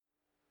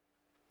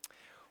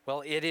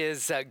Well, it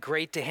is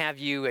great to have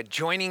you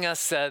joining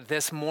us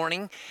this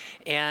morning.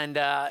 And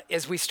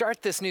as we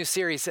start this new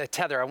series,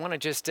 Tether, I want to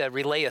just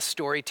relay a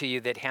story to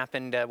you that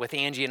happened with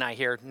Angie and I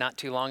here not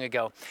too long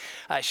ago.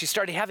 She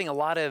started having a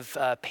lot of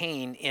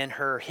pain in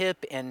her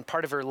hip and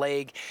part of her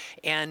leg.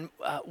 And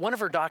one of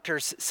her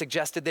doctors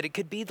suggested that it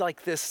could be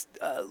like this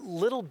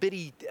little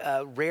bitty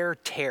rare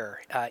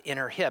tear in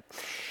her hip.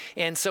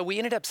 And so we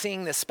ended up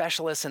seeing this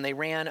specialist, and they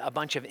ran a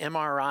bunch of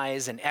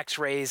MRIs and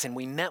x-rays, and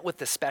we met with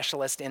the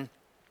specialist. And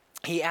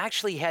he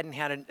actually hadn't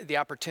had the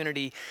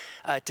opportunity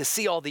to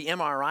see all the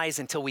MRIs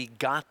until we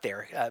got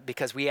there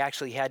because we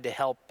actually had to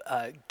help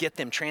get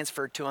them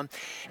transferred to him.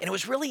 And it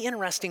was really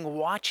interesting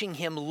watching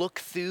him look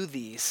through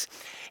these.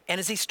 And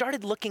as he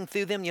started looking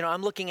through them,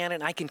 I'm looking at it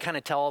and I can kind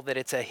of tell that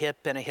it's a hip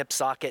and a hip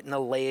socket and a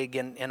leg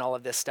and all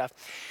of this stuff.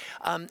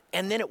 And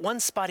then at one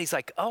spot, he's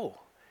like, oh,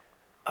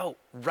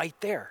 right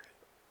there.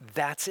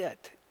 That's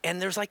it.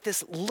 And there's like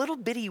this little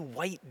bitty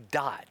white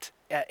dot.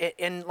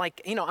 And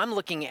I'm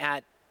looking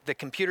at the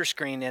computer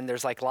screen and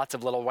there's like lots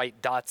of little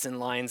white dots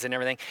and lines and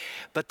everything.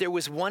 But there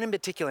was one in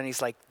particular and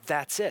he's like,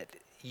 that's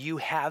it. You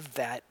have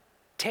that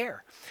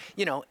tear,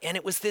 and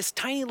it was this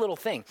tiny little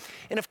thing.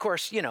 And of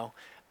course,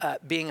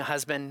 being a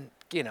husband,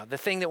 the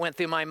thing that went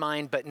through my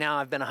mind, but now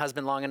I've been a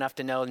husband long enough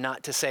to know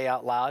not to say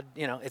out loud,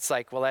 it's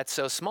like, well, that's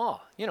so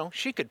small.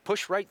 She could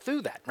push right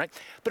through that, right?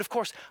 But of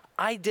course,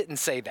 I didn't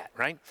say that,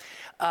 right?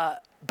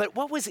 But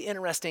what was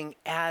interesting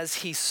as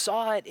he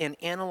saw it and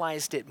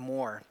analyzed it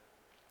more,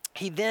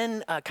 he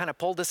then kind of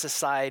pulled us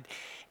aside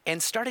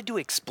and started to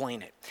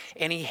explain it.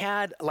 And he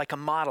had like a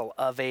model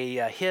of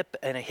a hip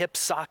and a hip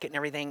socket and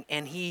everything.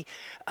 And he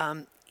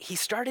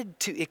started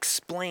to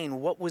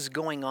explain what was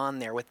going on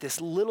there with this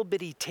little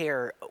bitty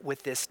tear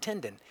with this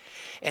tendon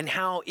and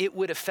how it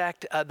would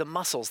affect the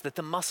muscles, that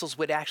the muscles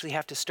would actually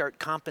have to start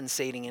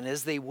compensating. And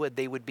as they would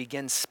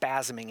begin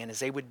spasming. And as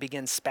they would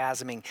begin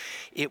spasming,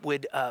 it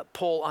would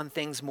pull on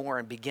things more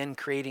and begin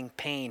creating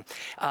pain.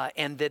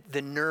 And that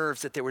the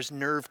nerves, that there was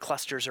nerve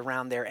clusters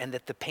around there and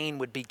that the pain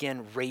would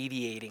begin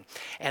radiating.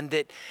 And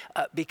that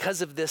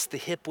because of this, the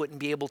hip wouldn't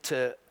be able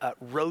to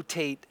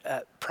rotate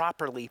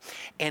properly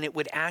and it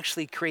would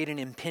actually create an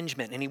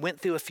impingement. And he went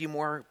through a few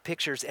more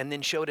pictures and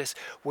then showed us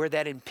where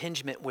that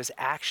impingement was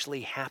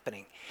actually happening.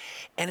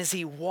 And as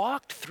he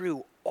walked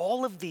through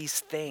all of these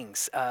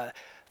things,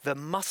 the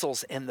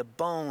muscles and the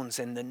bones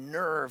and the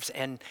nerves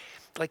and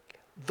like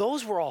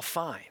those were all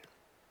fine.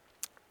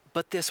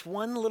 But this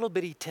one little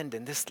bitty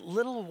tendon, this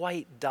little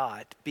white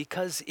dot,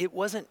 because it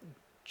wasn't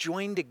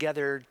joined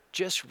together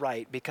just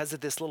right because of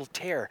this little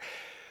tear,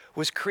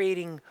 was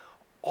creating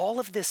all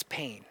of this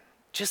pain.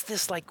 Just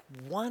this like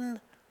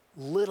one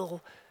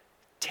little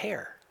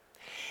tear.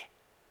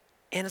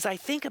 And as I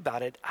think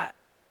about it,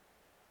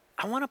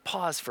 I want to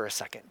pause for a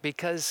second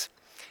because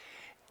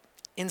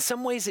in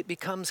some ways it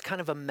becomes kind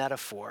of a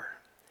metaphor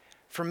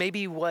for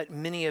maybe what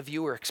many of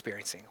you are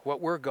experiencing, what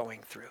we're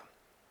going through.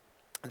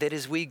 That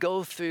as we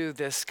go through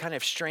this kind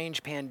of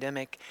strange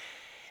pandemic,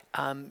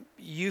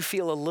 you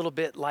feel a little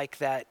bit like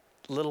that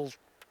little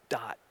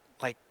dot,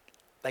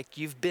 like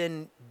you've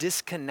been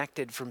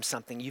disconnected from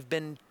something, you've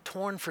been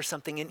torn for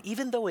something, and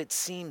even though it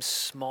seems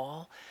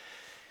small,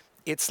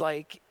 it's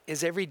like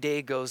as every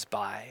day goes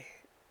by,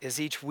 as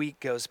each week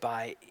goes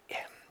by,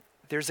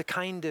 there's a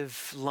kind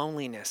of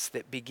loneliness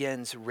that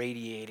begins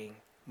radiating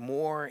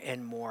more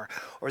and more,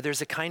 or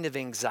there's a kind of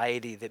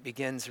anxiety that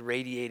begins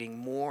radiating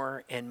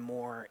more and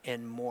more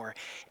and more,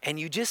 and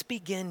you just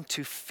begin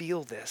to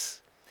feel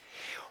this.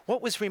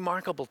 What was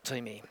remarkable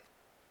to me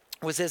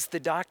was as the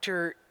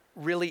doctor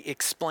really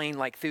explained,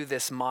 like through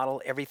this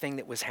model, everything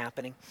that was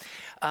happening.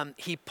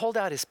 He pulled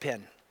out his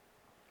pen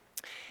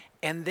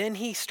and then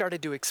he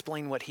started to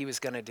explain what he was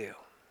going to do.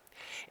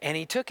 And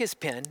he took his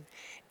pen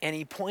and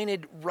he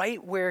pointed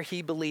right where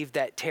he believed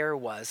that tear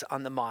was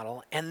on the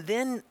model. And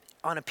then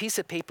on a piece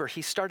of paper,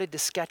 he started to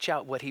sketch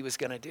out what he was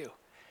going to do.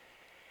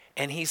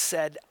 And he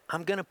said,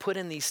 I'm going to put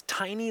in these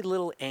tiny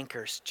little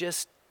anchors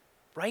just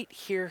right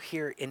here,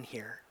 here, and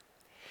here.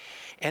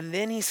 And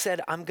then he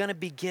said, I'm going to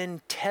begin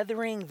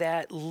tethering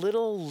that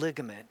little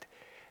ligament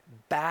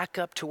back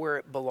up to where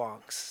it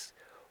belongs,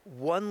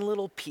 one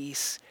little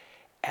piece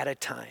at a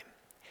time.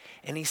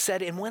 And he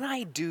said, and when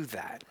I do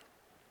that,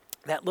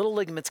 that little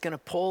ligament's going to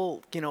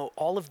pull,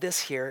 all of this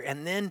here,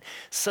 and then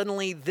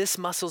suddenly this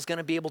muscle's going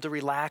to be able to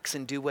relax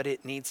and do what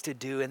it needs to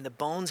do, and the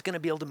bone's going to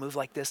be able to move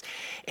like this.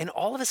 And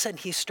all of a sudden,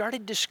 he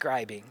started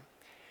describing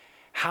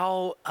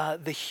how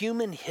the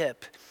human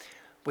hip,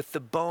 with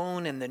the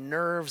bone and the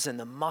nerves and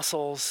the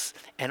muscles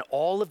and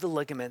all of the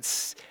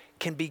ligaments,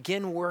 can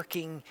begin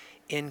working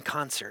in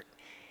concert.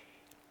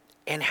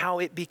 And how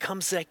it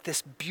becomes like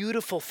this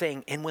beautiful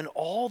thing. And when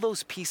all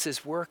those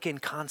pieces work in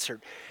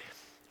concert,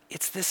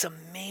 it's this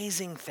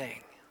amazing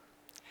thing.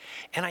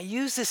 And I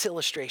use this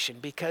illustration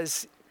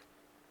because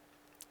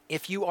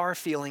if you are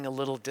feeling a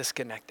little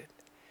disconnected,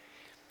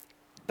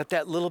 but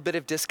that little bit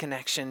of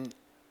disconnection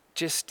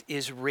just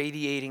is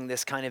radiating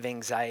this kind of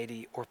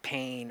anxiety or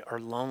pain or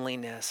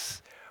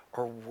loneliness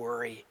or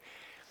worry,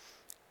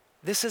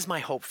 this is my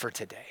hope for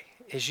today,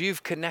 as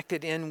you've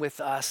connected in with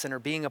us and are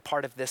being a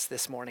part of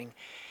this morning,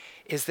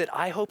 is that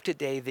I hope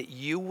today that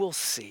you will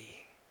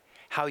see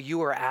how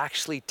you are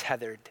actually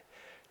tethered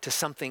to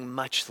something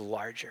much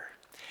larger,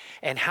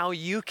 and how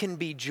you can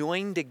be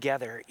joined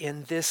together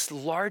in this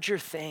larger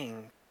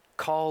thing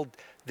called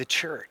the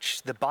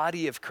church, the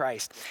body of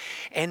Christ.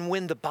 And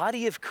when the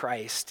body of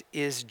Christ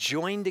is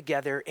joined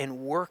together and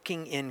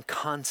working in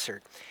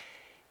concert,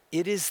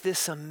 it is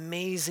this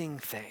amazing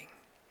thing.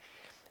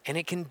 And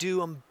it can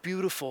do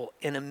beautiful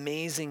and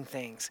amazing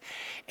things.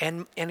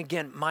 And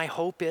again, my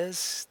hope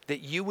is that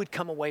you would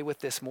come away with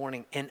this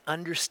morning and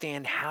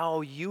understand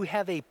how you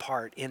have a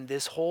part in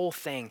this whole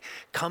thing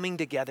coming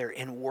together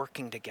and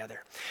working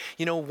together.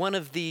 You know, one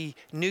of the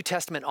New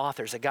Testament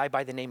authors, a guy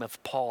by the name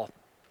of Paul,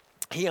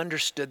 he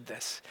understood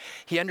this.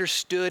 He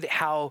understood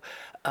how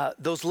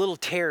those little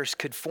tares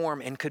could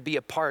form and could be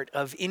a part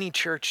of any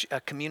church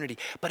community.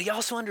 But he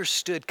also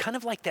understood, kind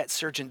of like that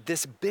surgeon,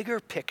 this bigger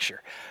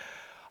picture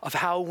of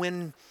how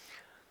when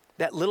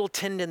that little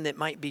tendon that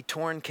might be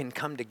torn can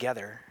come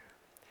together,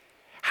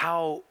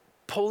 how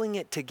pulling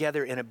it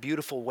together in a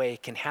beautiful way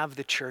can have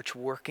the church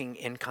working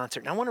in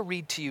concert. And I want to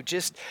read to you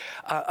just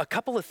a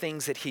couple of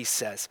things that he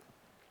says.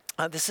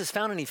 This is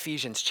found in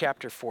Ephesians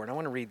chapter 4, and I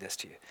want to read this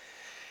to you.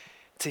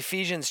 It's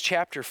Ephesians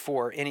chapter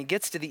 4, and he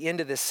gets to the end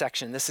of this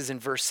section. This is in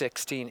verse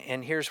 16,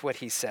 and here's what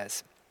he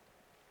says.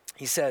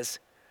 He says,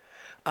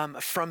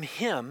 from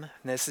him,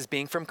 and this is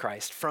being from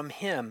Christ, from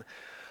him,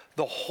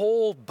 the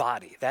whole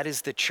body, that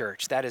is the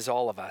church, that is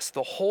all of us,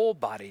 the whole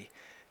body,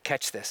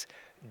 catch this,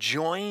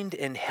 joined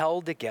and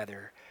held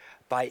together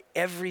by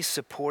every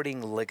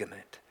supporting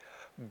ligament,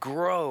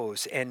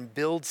 grows and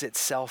builds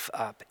itself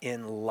up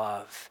in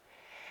love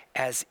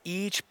as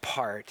each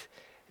part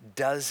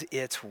does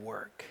its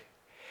work.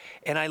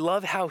 And I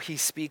love how he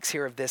speaks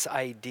here of this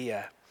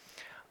idea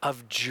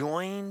of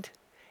joined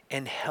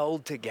and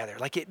held together.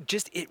 Like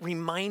it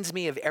reminds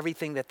me of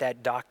everything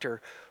that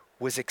doctor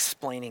was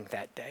explaining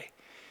that day.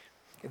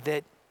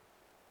 That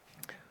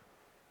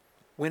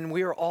when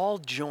we're all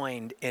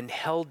joined and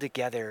held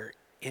together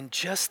in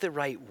just the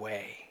right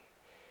way,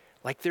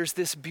 like there's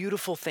this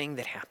beautiful thing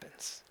that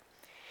happens.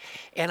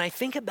 And I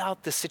think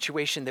about the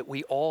situation that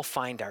we all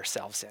find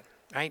ourselves in,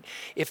 right?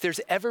 If there's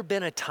ever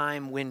been a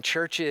time when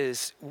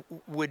churches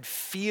would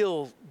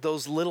feel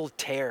those little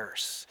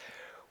tears,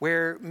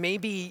 where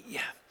maybe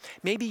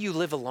you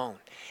live alone,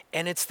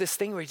 and it's this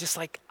thing where you're just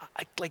like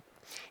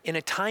in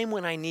a time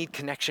when I need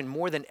connection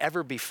more than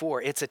ever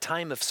before, it's a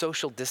time of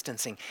social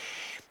distancing.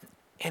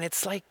 And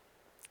it's like,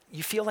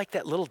 you feel like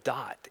that little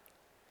dot,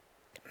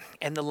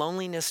 and the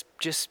loneliness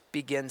just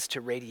begins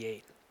to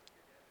radiate.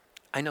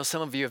 I know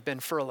some of you have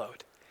been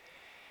furloughed,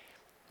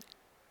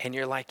 and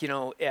you're like,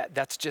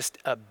 that's just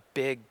a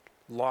big,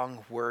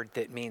 long word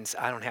that means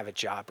I don't have a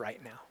job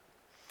right now.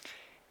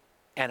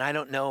 And I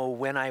don't know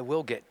when I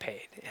will get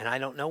paid, and I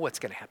don't know what's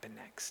going to happen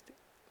next.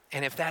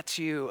 And if that's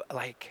you,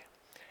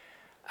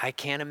 I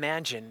can't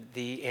imagine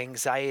the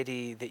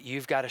anxiety that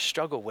you've got to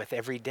struggle with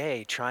every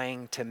day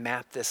trying to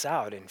map this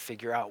out and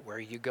figure out where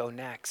you go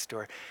next.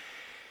 Or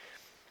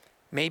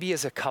maybe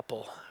as a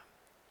couple,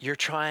 you're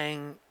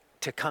trying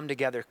to come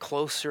together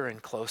closer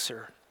and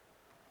closer,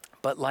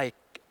 but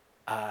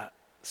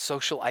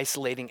social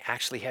isolating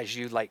actually has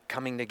you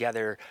coming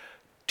together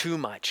too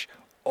much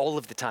all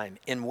of the time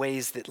in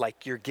ways that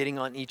you're getting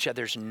on each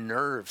other's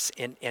nerves,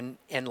 and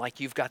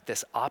you've got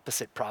this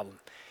opposite problem.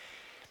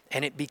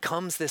 And it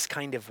becomes this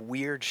kind of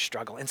weird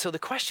struggle. And so the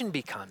question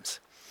becomes,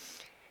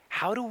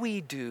 how do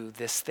we do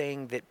this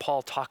thing that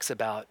Paul talks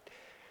about,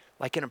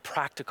 in a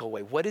practical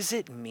way? What does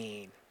it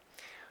mean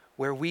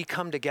where we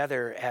come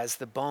together as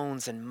the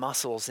bones and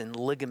muscles and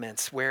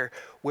ligaments, where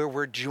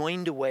we're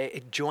joined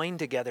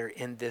together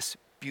in this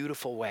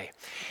beautiful way?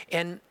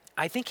 And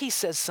I think he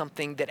says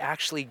something that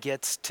actually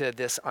gets to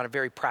this on a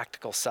very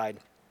practical side.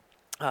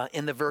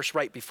 In the verse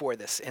right before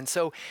this. And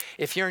so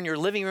if you're in your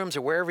living rooms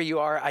or wherever you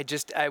are,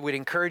 I would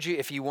encourage you,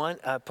 if you want,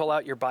 pull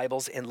out your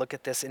Bibles and look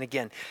at this. And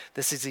again,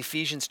 this is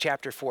Ephesians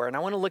chapter 4. And I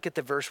want to look at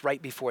the verse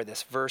right before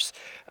this, verse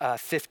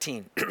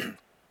 15.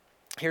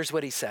 Here's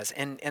what he says.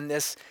 And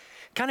this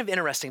kind of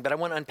interesting, but I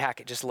want to unpack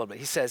it just a little bit.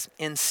 He says,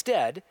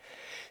 instead,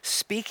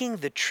 speaking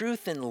the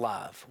truth in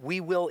love, we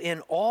will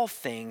in all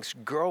things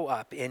grow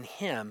up in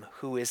him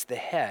who is the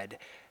head,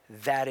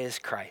 that is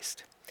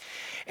Christ.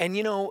 And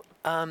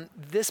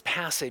this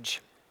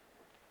passage,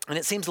 and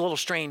it seems a little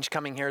strange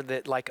coming here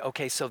that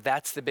okay, so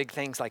that's the big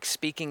things,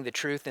 speaking the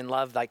truth in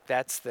love,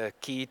 that's the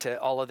key to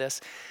all of this.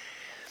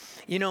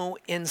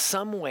 In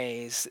some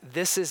ways,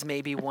 this is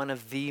maybe one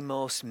of the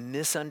most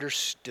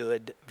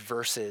misunderstood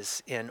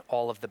verses in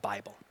all of the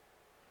Bible.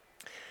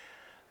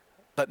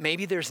 But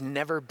maybe there's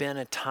never been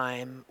a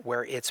time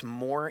where it's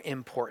more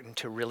important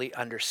to really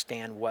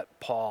understand what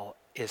Paul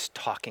is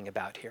talking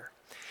about here.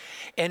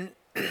 And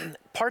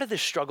part of the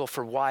struggle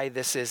for why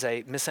this is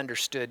a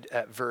misunderstood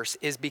verse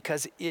is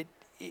because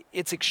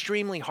it's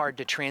extremely hard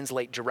to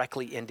translate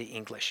directly into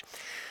English.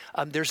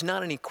 There's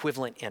not an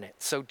equivalent in it.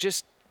 So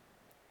just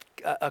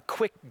a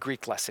quick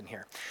Greek lesson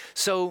here.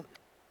 So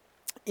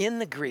in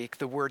the Greek,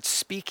 the word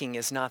speaking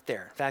is not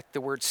there. In fact,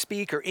 the word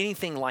speak or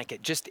anything like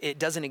it, it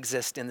doesn't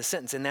exist in the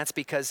sentence. And that's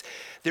because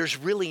there's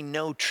really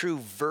no true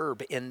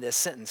verb in this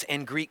sentence.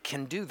 And Greek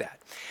can do that.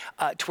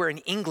 To where in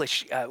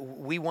English,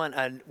 we want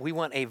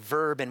a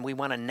verb and we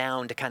want a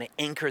noun to kind of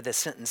anchor the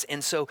sentence.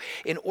 And so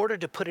in order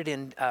to put it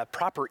in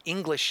proper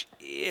English,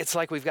 it's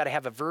like we've got to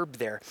have a verb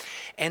there.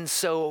 And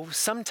so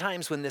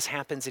sometimes when this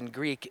happens in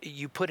Greek,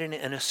 you put in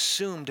an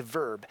assumed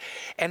verb.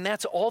 And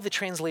that's all the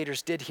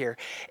translators did here.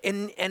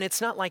 And it's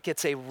not like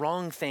it's a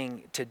wrong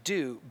thing to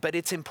do, but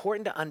it's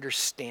important to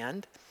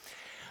understand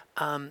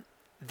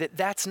that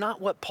that's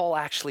not what Paul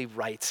actually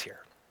writes here.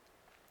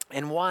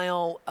 And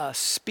while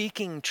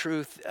speaking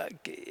truth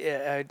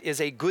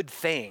is a good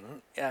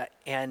thing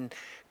and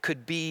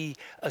could be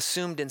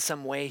assumed in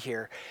some way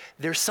here,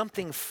 there's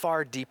something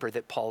far deeper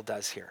that Paul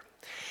does here.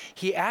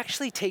 He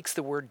actually takes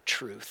the word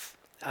truth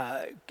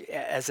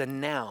as a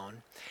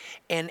noun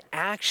and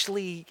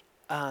actually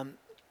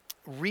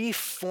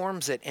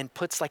reforms it and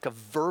puts like a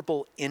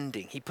verbal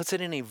ending. He puts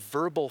it in a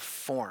verbal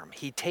form.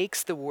 He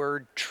takes the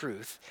word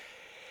truth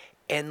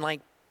and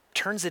like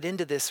turns it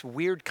into this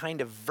weird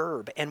kind of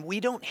verb. And we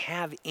don't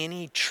have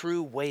any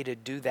true way to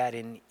do that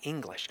in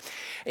English.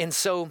 And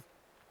so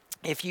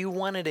if you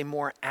wanted a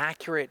more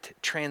accurate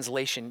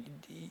translation,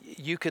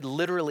 you could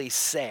literally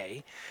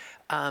say,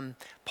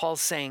 Paul's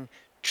saying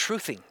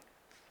truthing,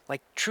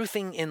 like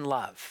truthing in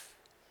love.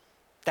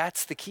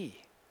 That's the key.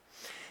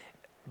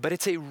 But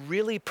it's a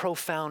really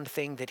profound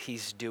thing that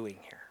he's doing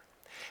here.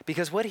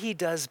 Because what he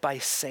does by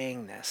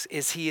saying this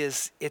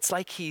is it's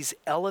like he's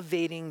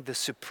elevating the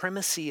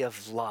supremacy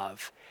of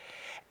love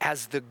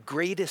as the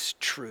greatest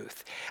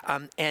truth.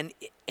 And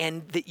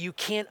that you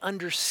can't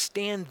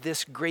understand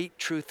this great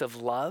truth of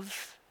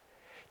love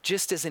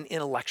just as an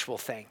intellectual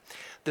thing.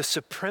 The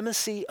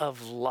supremacy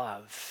of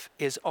love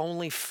is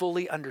only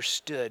fully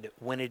understood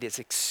when it is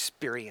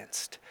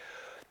experienced.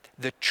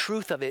 The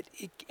truth of it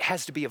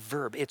has to be a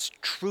verb. It's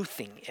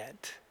truthing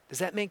it. Does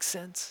that make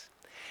sense?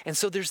 And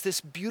so there's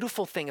this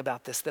beautiful thing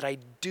about this that I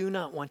do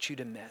not want you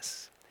to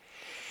miss.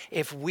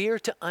 If we're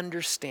to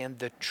understand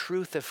the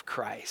truth of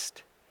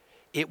Christ,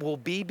 it will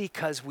be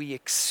because we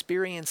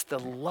experience the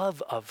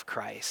love of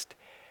Christ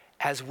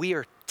as we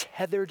are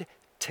tethered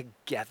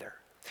together.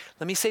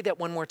 Let me say that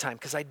one more time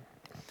because I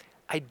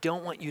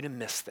don't want you to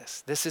miss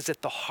this. This is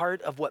at the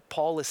heart of what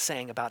Paul is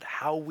saying about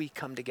how we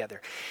come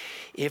together.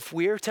 If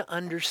we're to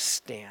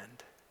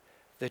understand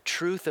the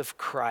truth of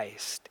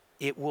Christ,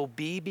 it will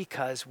be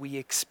because we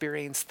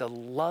experience the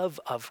love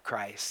of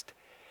Christ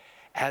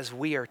as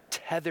we are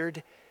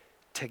tethered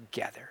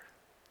together.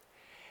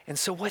 And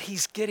so what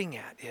he's getting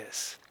at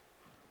is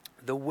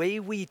the way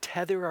we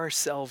tether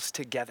ourselves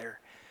together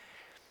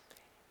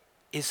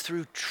is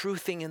through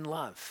truthing in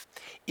love.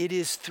 It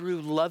is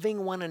through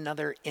loving one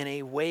another in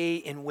a way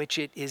in which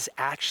it is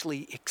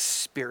actually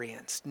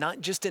experienced,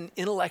 not just an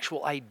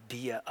intellectual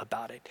idea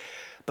about it,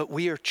 but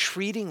we are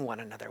treating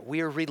one another.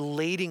 We are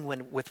relating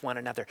with one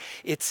another.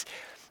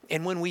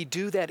 And when we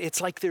do that,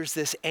 it's like there's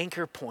this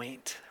anchor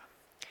point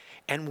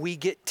and we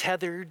get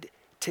tethered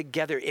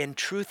together in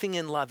truthing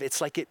in love.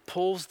 It's like it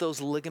pulls those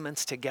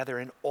ligaments together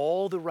in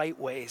all the right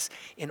ways,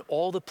 in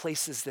all the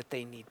places that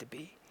they need to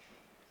be.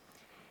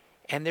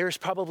 And there's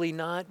probably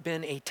not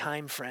been a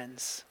time,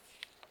 friends,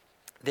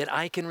 that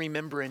I can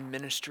remember in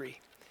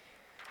ministry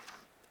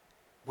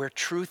where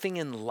truthing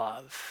in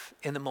love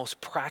in the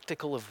most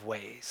practical of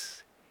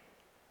ways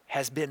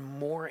has been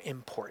more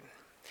important.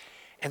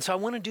 And so I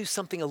want to do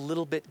something a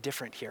little bit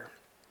different here.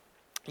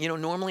 You know,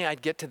 normally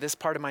I'd get to this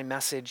part of my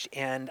message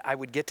and I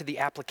would get to the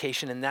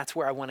application, and that's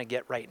where I want to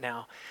get right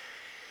now.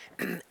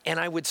 And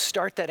I would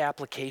start that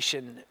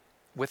application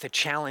with a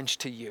challenge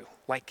to you.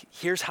 Like,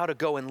 here's how to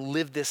go and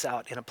live this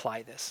out and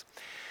apply this.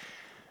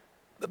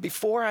 But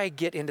before I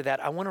get into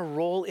that, I want to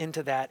roll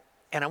into that,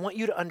 and I want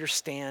you to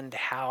understand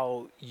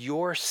how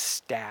your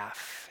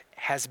staff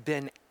has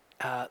been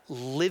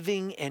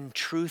living and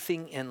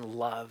truthing in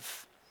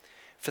love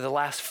for the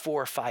last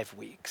 4 or 5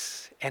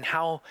 weeks, and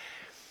how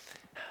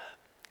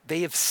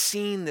they have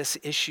seen this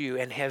issue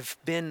and have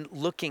been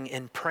looking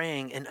and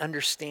praying and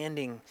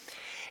understanding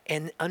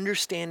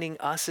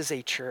us as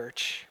a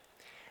church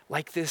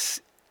like this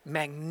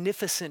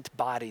magnificent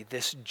body,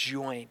 this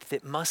joint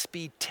that must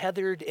be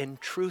tethered in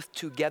truth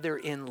together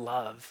in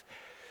love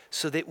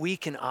so that we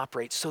can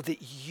operate, so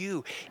that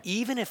you,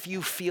 even if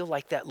you feel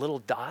like that little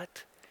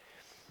dot,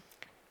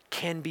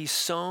 can be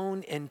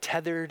sewn and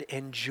tethered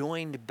and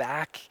joined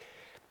back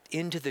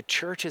into the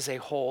church as a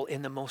whole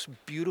in the most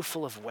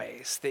beautiful of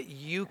ways, that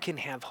you can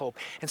have hope.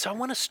 And so I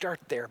want to start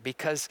there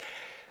because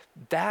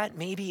that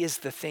maybe is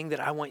the thing that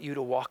I want you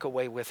to walk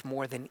away with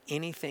more than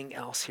anything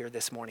else here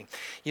this morning.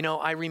 You know,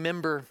 I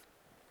remember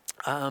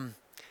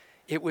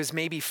it was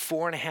maybe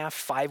 4.5,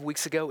 5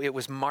 weeks ago. It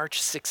was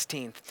March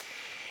 16th.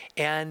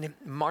 And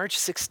March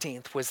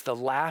 16th was the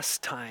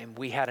last time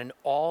we had an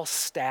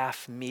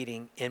all-staff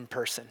meeting in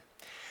person.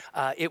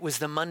 It was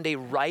the Monday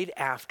right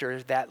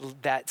after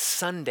that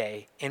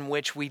Sunday in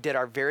which we did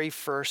our very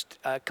first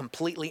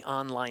completely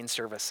online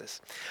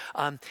services.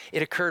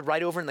 It occurred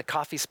right over in the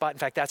coffee spot. In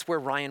fact, that's where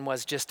Ryan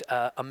was just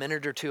a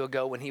minute or two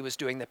ago when he was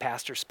doing the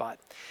pastor spot.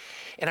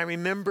 And I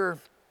remember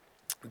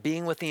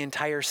being with the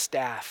entire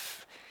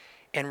staff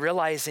and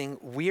realizing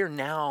we are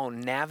now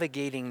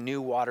navigating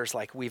new waters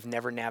like we've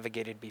never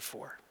navigated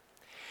before.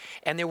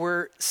 And there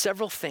were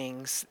several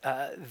things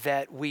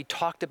that we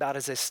talked about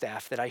as a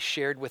staff that I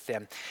shared with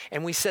them.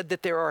 And we said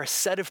that there are a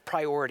set of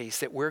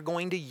priorities that we're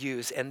going to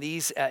use, and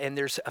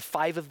there's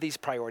 5 of these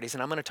priorities,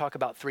 and I'm going to talk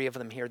about 3 of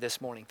them here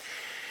this morning.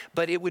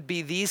 But it would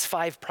be these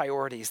 5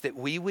 priorities that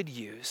we would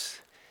use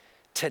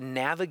to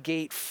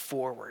navigate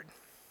forward,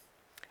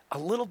 a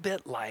little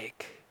bit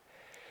like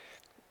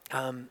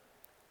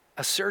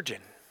a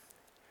surgeon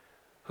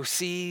who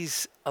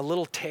sees a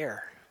little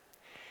tear,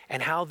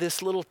 and how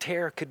this little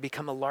tear could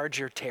become a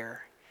larger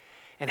tear,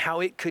 and how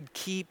it could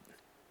keep,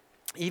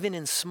 even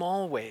in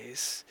small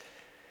ways,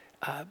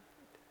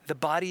 the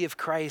body of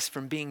Christ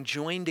from being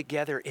joined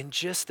together in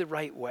just the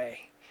right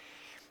way.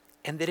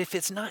 And that if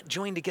it's not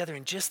joined together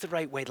in just the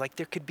right way, like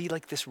there could be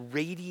like this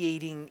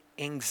radiating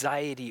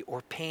anxiety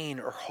or pain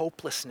or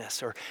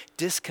hopelessness or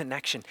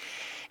disconnection.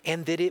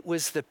 And that it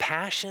was the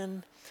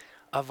passion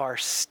of our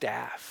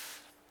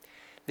staff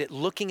that,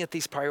 looking at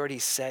these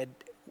priorities, said,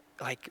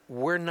 like,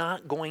 we're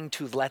not going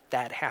to let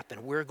that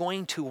happen. We're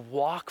going to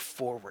walk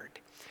forward.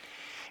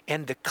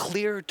 And the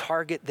clear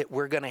target that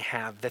we're going to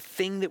have, the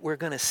thing that we're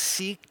going to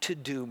seek to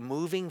do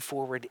moving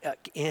forward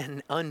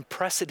in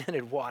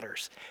unprecedented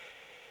waters,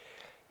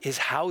 is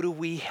how do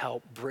we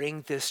help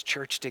bring this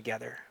church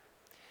together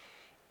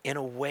in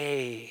a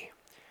way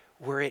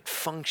where it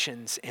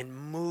functions and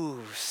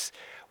moves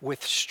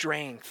with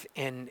strength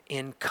and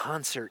in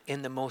concert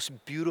in the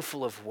most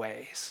beautiful of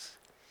ways.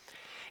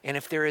 And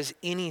if there is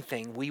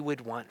anything we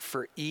would want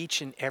for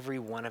each and every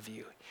one of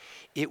you,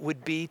 it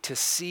would be to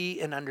see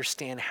and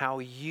understand how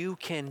you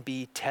can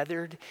be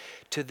tethered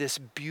to this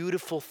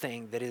beautiful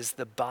thing that is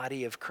the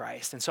body of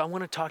Christ. And so I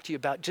want to talk to you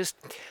about just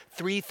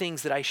 3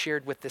 things that I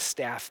shared with the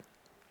staff.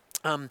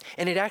 And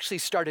it actually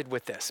started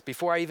with this.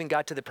 Before I even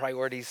got to the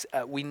priorities,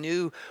 we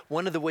knew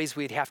one of the ways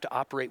we'd have to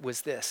operate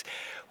was this.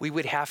 We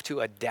would have to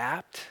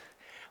adapt,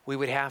 we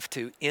would have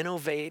to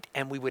innovate,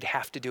 and we would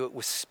have to do it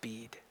with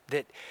speed.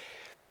 That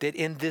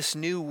in this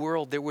new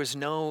world, there was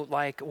no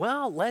like,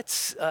 well,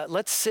 let's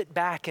sit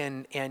back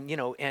and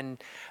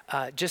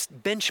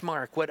just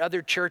benchmark what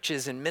other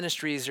churches and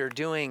ministries are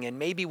doing, and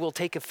maybe we'll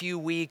take a few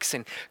weeks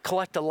and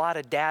collect a lot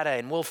of data,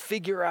 and we'll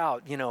figure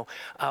out,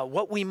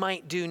 what we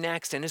might do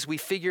next. And as we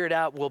figure it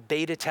out, we'll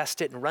beta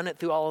test it and run it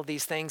through all of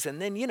these things.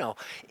 And then,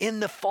 in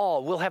the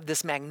fall, we'll have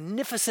this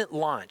magnificent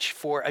launch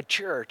for a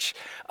church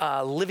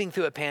living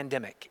through a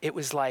pandemic. It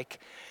was like,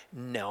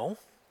 no.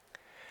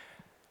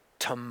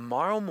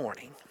 Tomorrow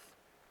morning,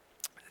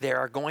 there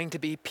are going to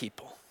be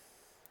people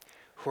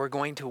who are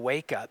going to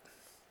wake up,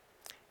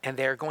 and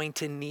they're going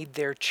to need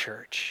their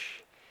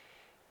church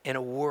in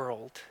a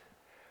world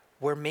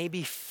where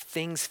maybe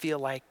things feel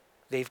like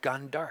they've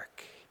gone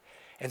dark.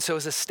 And so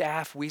as a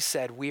staff, we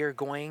said we are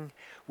going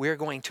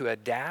to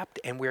adapt,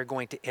 and we're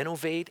going to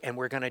innovate, and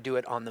we're going to do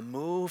it on the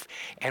move.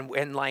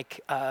 And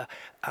like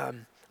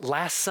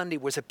last Sunday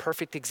was a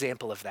perfect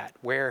example of that,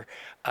 where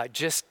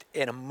just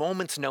in a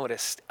moment's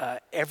notice,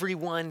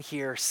 everyone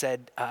here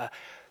said,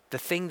 the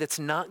thing that's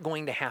not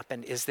going to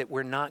happen is that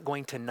we're not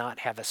going to not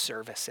have a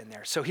service in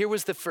there. So here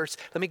was the first.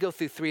 Let me go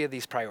through 3 of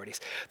these priorities.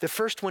 The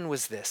first one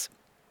was this.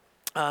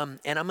 And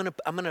I'm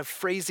gonna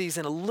phrase these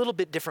in a little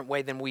bit different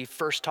way than we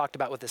first talked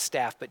about with the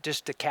staff, but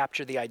just to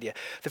capture the idea.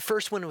 The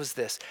first one was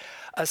this: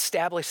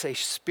 establish a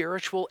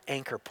spiritual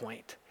anchor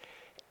point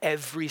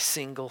every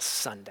single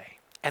Sunday.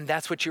 And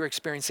that's what you're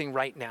experiencing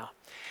right now.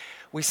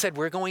 We said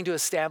we're going to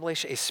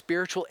establish a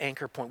spiritual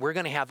anchor point. We're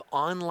going to have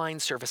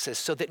online services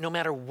so that no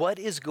matter what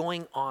is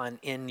going on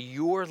in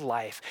your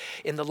life,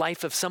 in the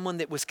life of someone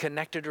that was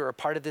connected or a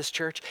part of this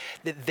church,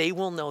 that they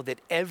will know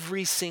that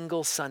every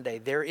single Sunday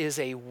there is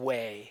a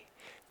way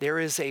that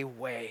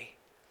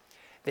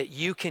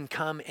you can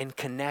come and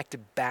connect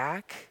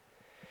back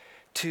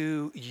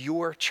to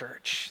your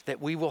church,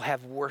 that we will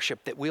have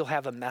worship, that we'll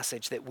have a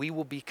message, that we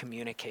will be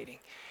communicating.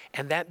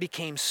 And that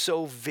became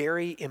so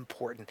very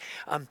important,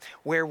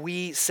 where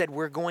we said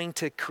we're going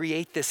to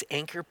create this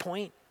anchor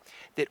point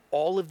that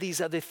all of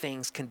these other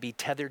things can be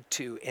tethered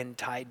to and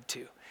tied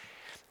to.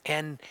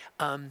 And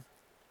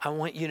I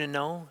want you to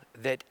know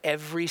that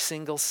every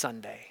single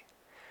Sunday,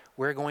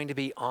 we're going to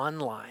be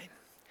online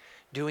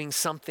doing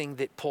something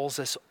that pulls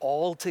us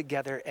all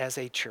together as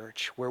a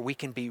church, where we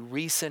can be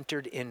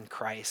recentered in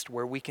Christ,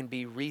 where we can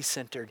be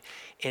recentered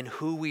in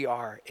who we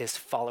are as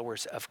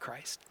followers of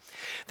Christ.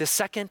 The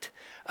second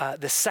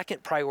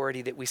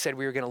priority that we said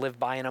we were going to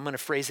live by, and I'm going to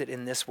phrase it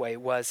in this way,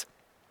 was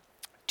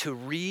to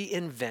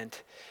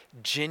reinvent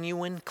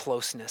genuine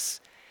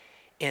closeness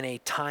in a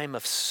time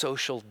of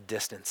social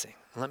distancing.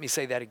 Let me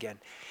say that again.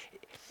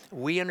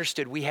 We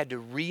understood we had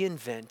to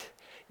reinvent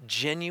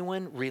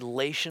genuine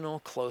relational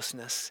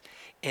closeness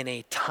in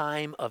a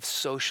time of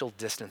social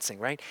distancing,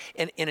 right?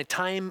 And in a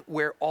time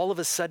where all of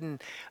a sudden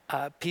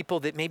people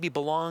that maybe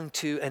belong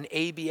to an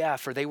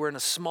ABF or they were in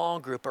a small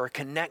group or a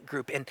connect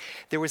group, and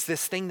there was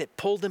this thing that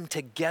pulled them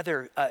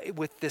together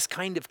with this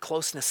kind of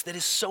closeness that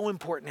is so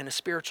important in a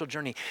spiritual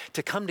journey,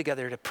 to come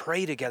together, to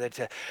pray together,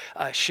 to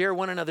share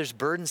one another's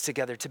burdens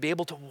together, to be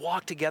able to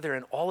walk together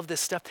and all of this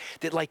stuff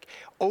that like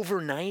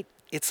overnight,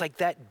 it's like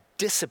that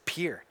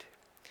disappeared.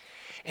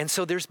 And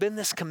so there's been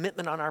this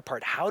commitment on our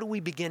part. How do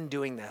we begin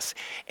doing this?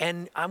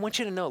 And I want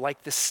you to know,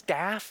 like the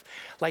staff,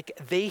 like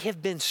they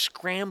have been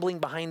scrambling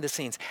behind the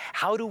scenes.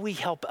 How do we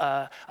help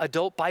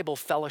adult Bible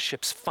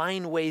fellowships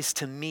find ways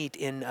to meet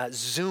in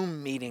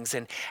Zoom meetings?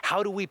 And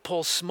how do we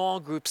pull small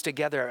groups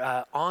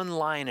together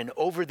online and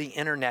over the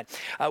internet?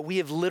 We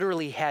have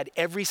literally had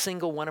every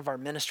single one of our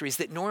ministries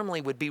that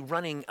normally would be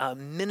running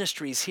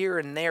ministries here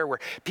and there where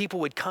people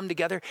would come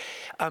together.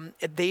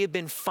 They have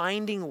been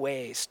finding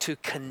ways to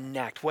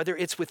connect, whether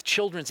it's with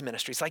children's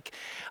ministries. Like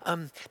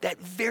that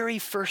very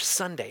first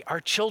Sunday,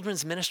 our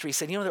children's ministry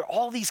said, there are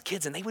all these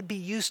kids and they would be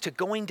used to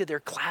going to their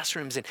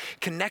classrooms and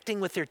connecting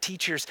with their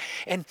teachers.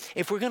 And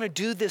if we're going to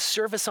do this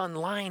service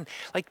online,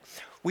 like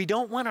we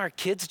don't want our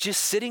kids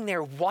just sitting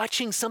there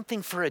watching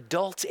something for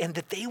adults and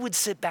that they would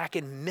sit back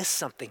and miss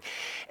something.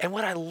 And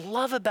what I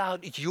love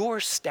about your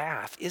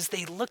staff is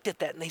they looked at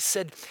that and they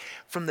said,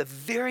 from the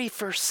very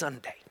first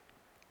Sunday,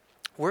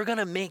 we're going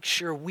to make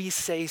sure we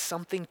say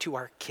something to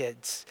our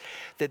kids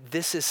that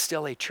this is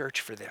still a church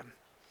for them.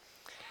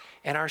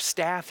 And our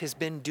staff has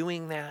been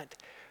doing that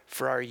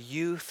for our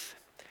youth,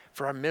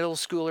 for our middle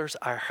schoolers,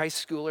 our high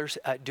schoolers,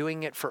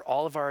 doing it for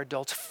all of our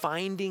adults,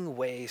 finding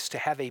ways to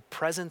have a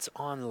presence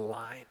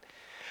online.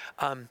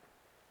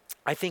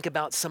 I think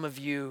about some of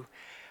you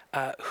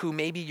who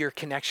maybe your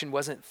connection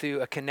wasn't through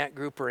a connect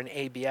group or an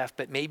ABF,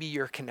 but maybe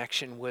your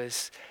connection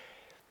was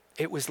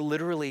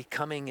literally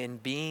coming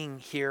and being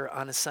here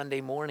on a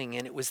Sunday morning,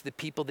 and it was the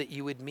people that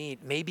you would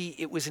meet. Maybe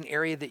it was an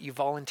area that you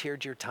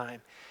volunteered your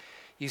time.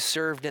 You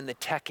served in the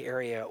tech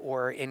area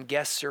or in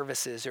guest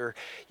services, or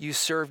you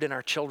served in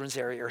our children's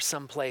area or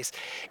someplace.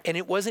 And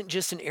it wasn't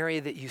just an area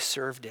that you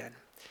served in.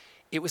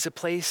 It was a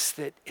place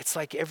that it's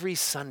like every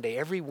Sunday,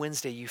 every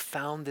Wednesday, you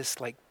found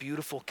this like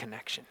beautiful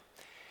connection.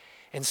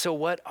 And so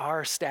what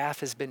our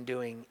staff has been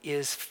doing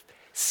is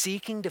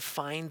seeking to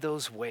find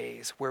those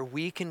ways where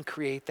we can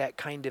create that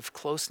kind of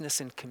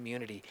closeness and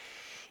community,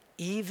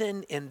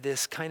 even in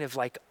this kind of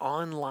like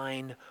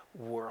online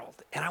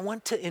world. And I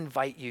want to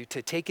invite you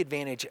to take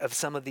advantage of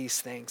some of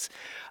these things.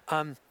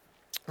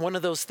 One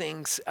of those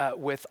things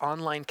with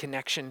online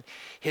connection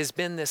has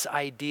been this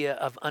idea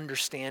of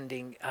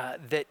understanding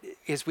that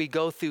as we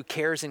go through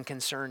cares and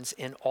concerns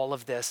in all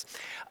of this,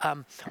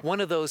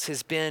 one of those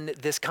has been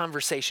this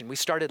conversation. We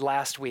started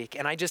last week,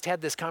 and I just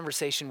had this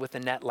conversation with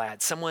Annette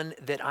Ladd, someone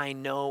that I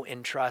know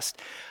and trust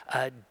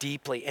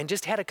deeply, and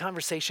just had a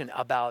conversation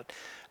about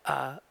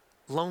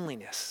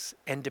loneliness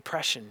and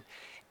depression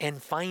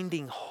and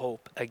finding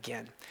hope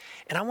again.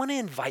 And I want to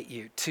invite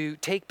you to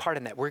take part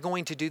in that. We're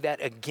going to do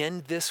that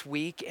again this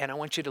week, and I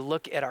want you to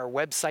look at our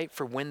website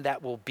for when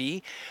that will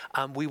be.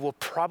 We will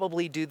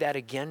probably do that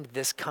again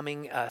this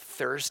coming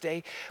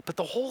Thursday. But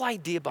the whole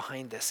idea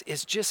behind this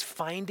is just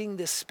finding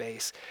this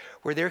space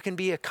where there can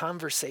be a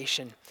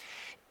conversation,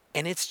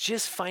 and it's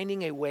just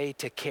finding a way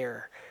to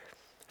care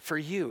for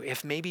you,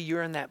 if maybe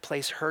you're in that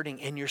place hurting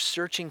and you're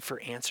searching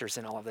for answers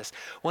in all of this.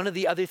 One of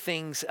the other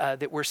things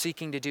that we're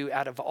seeking to do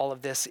out of all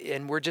of this,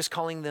 and we're just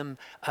calling them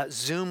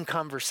Zoom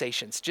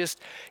conversations.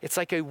 It's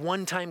like a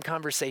one-time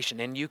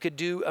conversation, and you could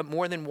do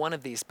more than one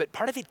of these. But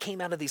part of it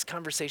came out of these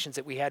conversations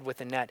that we had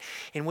with Annette,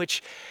 in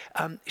which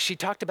she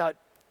talked about,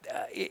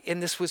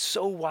 and this was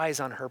so wise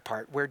on her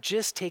part, where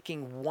just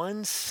taking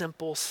one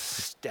simple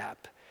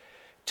step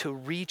to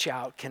reach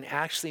out can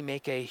actually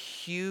make a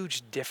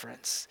huge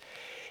difference.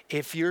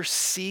 If you're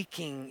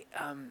seeking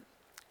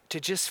to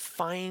just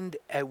find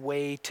a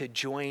way to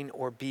join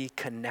or be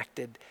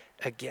connected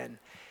again.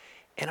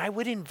 And I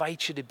would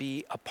invite you to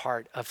be a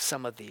part of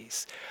some of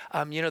these.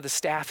 The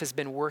staff has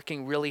been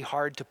working really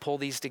hard to pull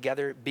these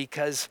together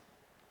because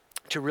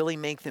to really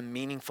make them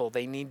meaningful,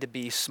 they need to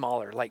be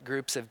smaller, like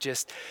groups of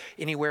just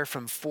anywhere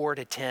from 4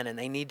 to 10, and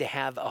they need to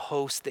have a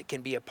host that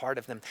can be a part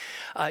of them.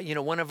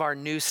 One of our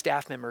new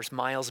staff members,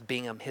 Miles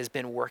Bingham, has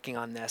been working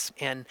on this,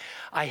 and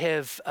I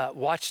have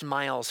watched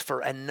Miles for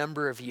a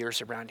number of years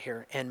around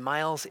here, and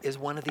Miles is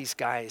one of these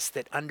guys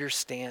that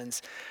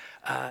understands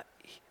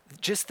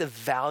just the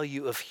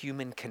value of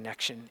human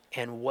connection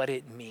and what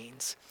it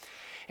means.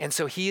 And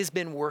so he has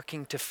been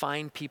working to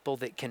find people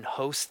that can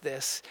host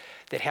this,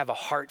 that have a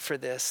heart for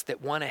this,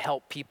 that want to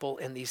help people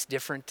in these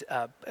different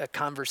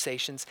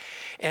conversations.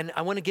 And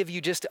I want to give you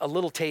just a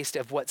little taste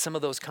of what some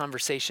of those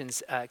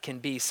conversations can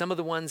be. Some of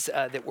the ones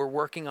that we're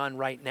working on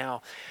right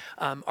now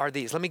are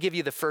these. Let me give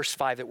you the first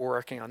 5 that we're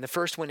working on. The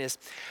first one is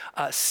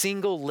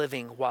single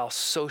living while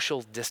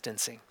social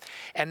distancing.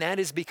 And that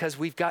is because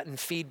we've gotten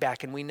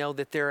feedback, and we know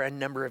that there are a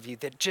number of you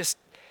that just,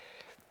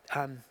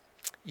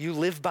 you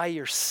live by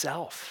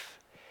yourself.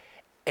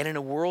 And in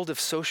a world of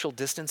social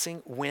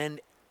distancing, when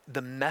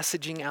the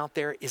messaging out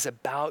there is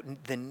about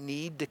the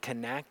need to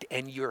connect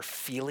and you're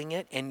feeling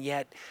it, and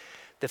yet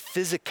the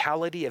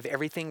physicality of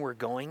everything we're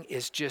going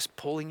is just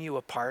pulling you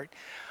apart,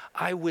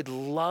 I would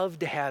love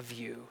to have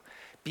you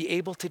be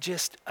able to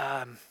just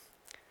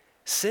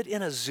sit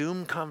in a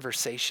Zoom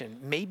conversation,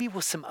 maybe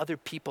with some other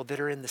people that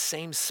are in the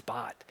same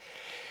spot,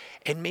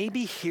 and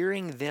maybe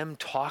hearing them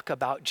talk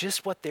about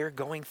just what they're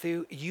going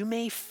through. You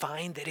may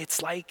find that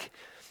it's like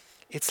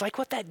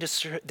what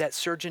that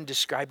surgeon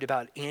described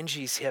about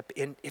Angie's hip,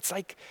 and it's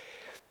like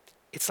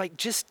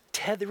just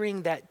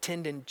tethering that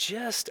tendon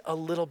just a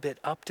little bit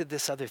up to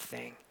this other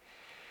thing.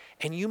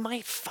 And you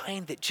might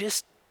find that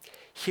just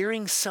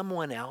hearing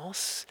someone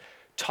else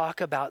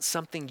talk about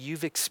something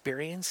you've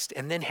experienced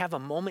and then have a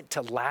moment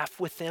to laugh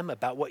with them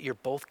about what you're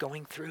both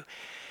going through,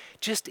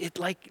 it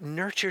like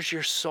nurtures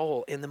your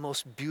soul in the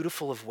most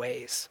beautiful of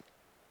ways.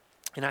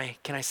 And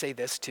can I say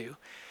this too?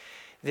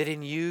 That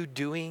in you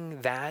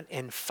doing that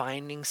and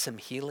finding some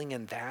healing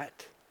in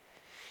that,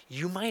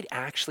 you might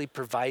actually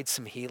provide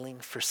some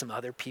healing for some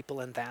other people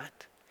in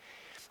that.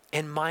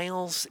 And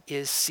Miles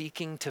is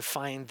seeking to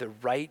find the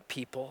right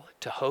people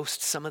to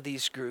host some of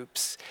these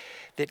groups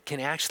that can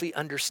actually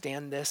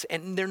understand this.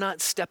 And they're not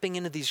stepping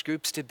into these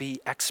groups to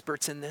be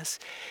experts in this.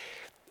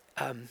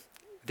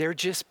 They're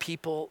just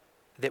people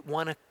that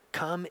want to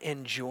come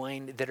and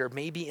join, that are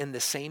maybe in the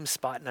same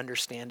spot and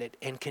understand it,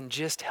 and can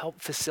just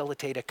help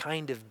facilitate a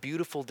kind of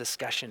beautiful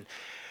discussion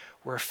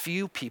where a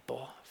few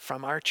people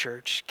from our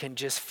church can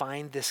just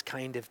find this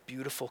kind of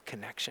beautiful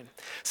connection.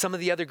 Some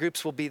of the other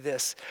groups will be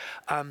this,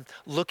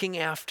 looking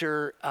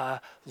after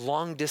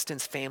long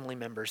distance family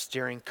members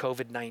during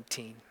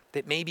COVID-19,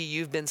 that maybe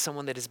you've been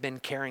someone that has been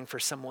caring for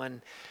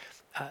someone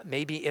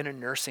maybe in a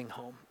nursing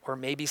home, or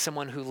maybe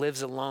someone who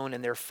lives alone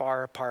and they're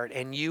far apart,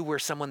 and you were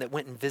someone that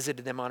went and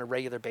visited them on a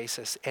regular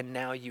basis, and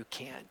now you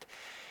can't.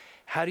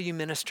 How do you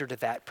minister to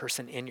that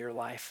person in your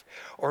life?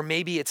 Or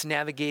maybe it's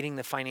navigating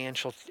the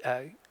financial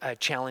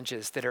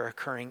challenges that are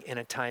occurring in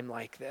a time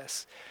like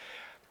this.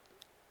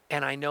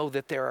 And I know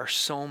that there are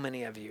so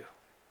many of you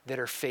that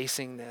are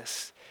facing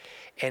this,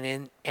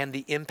 and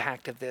the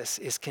impact of this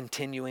is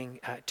continuing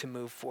to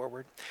move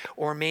forward.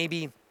 Or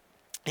maybe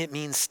it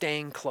means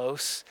staying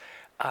close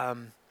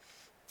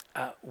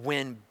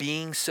when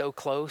being so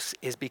close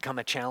has become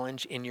a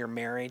challenge in your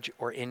marriage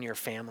or in your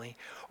family.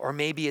 Or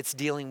maybe it's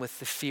dealing with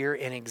the fear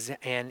and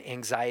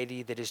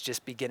anxiety that is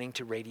just beginning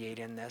to radiate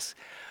in this.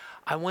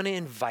 I want to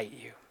invite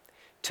you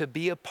to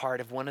be a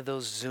part of one of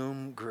those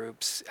Zoom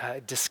groups,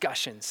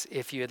 discussions,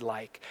 if you'd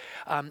like.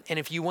 And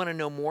if you want to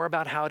know more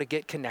about how to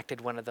get connected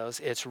one of those,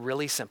 it's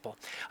really simple.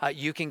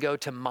 You can go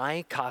to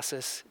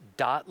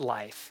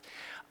mycasas.life.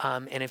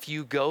 And if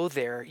you go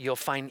there, you'll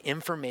find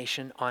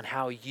information on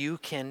how you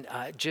can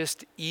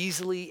just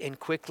easily and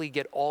quickly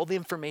get all the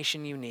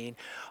information you need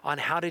on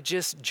how to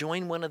just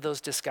join one of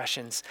those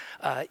discussions,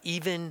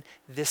 even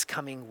this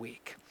coming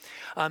week.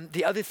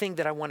 The other thing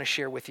that I want to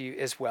share with you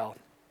as well,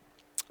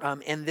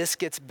 and this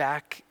gets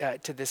back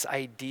to this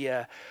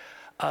idea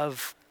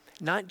of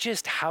not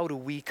just how do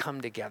we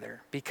come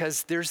together,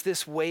 because there's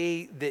this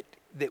way that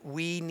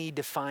we need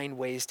to find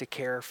ways to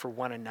care for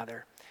one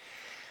another.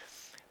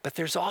 But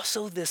there's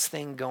also this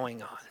thing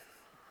going on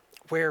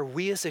where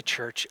we as a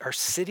church are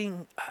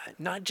sitting,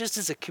 not just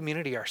as a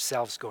community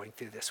ourselves going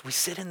through this, we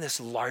sit in this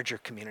larger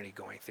community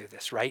going through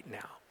this right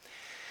now.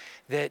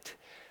 That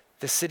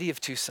the city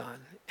of Tucson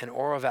and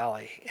Oro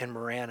Valley and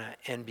Marana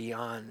and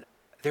beyond,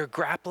 they're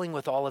grappling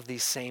with all of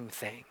these same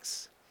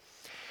things.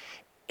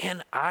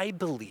 And I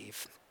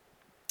believe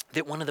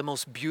that one of the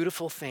most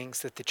beautiful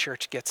things that the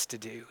church gets to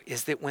do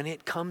is that when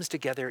it comes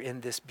together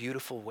in this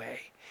beautiful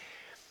way,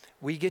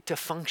 we get to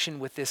function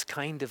with this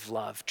kind of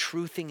love,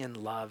 truthing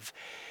in love,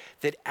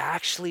 that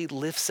actually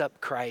lifts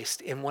up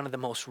Christ in one of the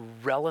most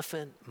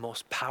relevant,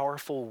 most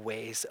powerful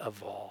ways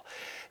of all.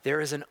 There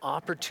is an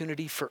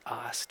opportunity for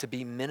us to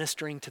be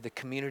ministering to the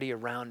community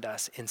around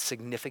us in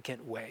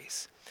significant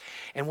ways.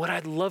 And what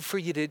I'd love for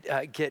you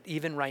to get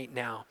even right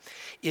now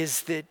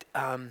is that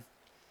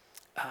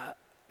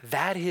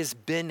that has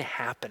been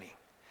happening.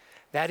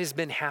 That has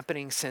been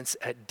happening since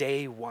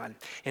day one.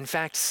 In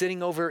fact,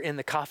 sitting over in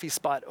the coffee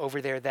spot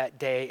over there that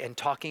day and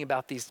talking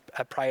about these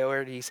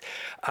priorities,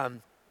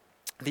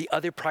 the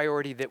other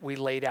priority that we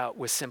laid out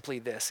was simply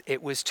this.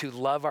 It was to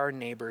love our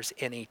neighbors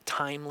in a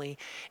timely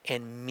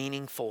and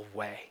meaningful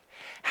way.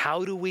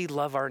 How do we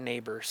love our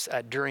neighbors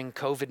during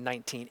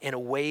COVID-19 in a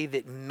way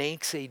that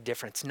makes a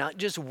difference? Not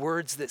just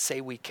words that say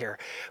we care,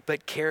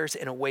 but cares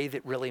in a way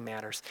that really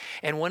matters.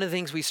 And one of the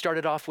things we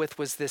started off with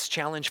was this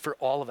challenge for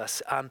all of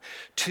us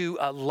to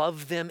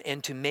love them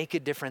and to make a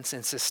difference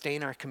and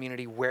sustain our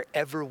community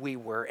wherever we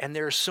were. And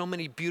there are so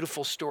many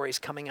beautiful stories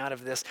coming out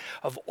of this,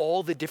 of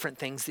all the different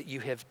things that you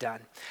have done.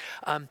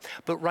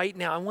 But right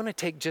now, I want to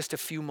take just a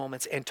few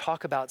moments and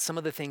talk about some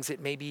of the things that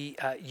maybe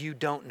you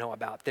don't know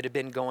about that have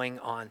been going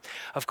on.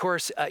 Of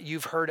course,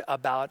 you've heard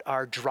about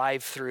our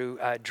drive-through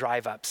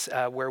drive-ups,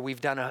 where we've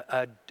done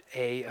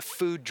a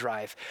food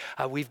drive.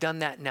 We've done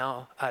that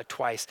now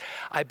twice.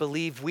 I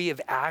believe we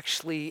have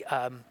actually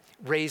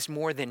raised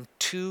more than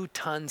 2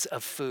 tons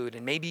of food.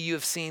 And maybe you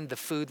have seen the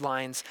food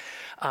lines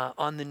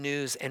on the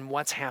news and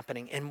what's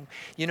happening. And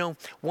you know,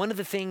 one of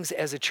the things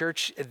as a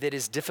church that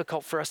is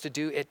difficult for us to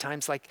do at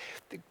times, like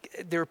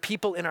there are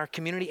people in our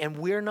community and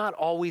we're not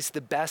always the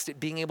best at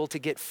being able to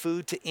get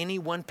food to any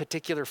one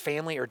particular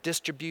family or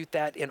distribute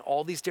that in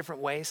all these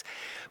different ways.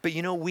 But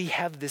you know, we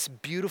have this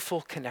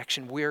beautiful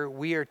connection where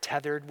we are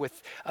tethered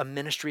with a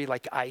ministry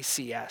like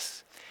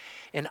ICS.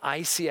 And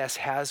ICS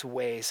has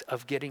ways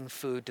of getting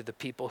food to the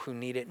people who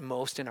need it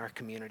most in our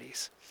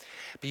communities.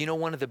 But you know,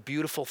 one of the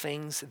beautiful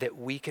things that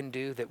we can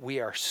do that we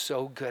are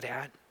so good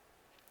at,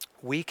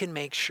 we can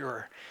make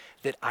sure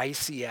that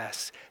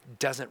ICS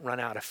doesn't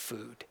run out of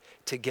food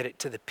to get it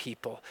to the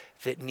people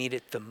that need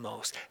it the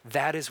most.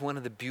 That is one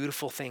of the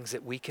beautiful things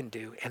that we can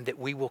do and that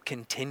we will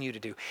continue to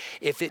do.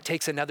 If it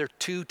takes another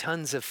 2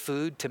 tons of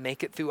food to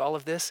make it through all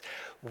of this,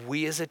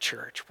 we as a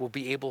church will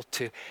be able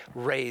to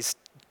raise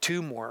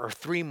 2 more or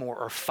 3 more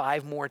or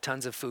 5 more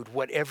tons of food,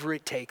 whatever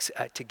it takes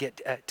to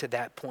get to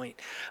that point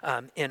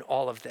in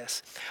all of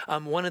this.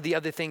 One of the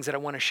other things that I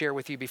want to share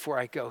with you before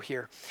I go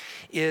here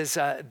is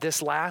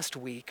this last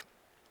week,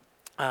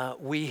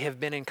 we have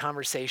been in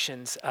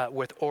conversations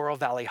with Oro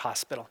Valley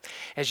Hospital.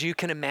 As you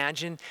can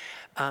imagine,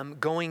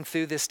 going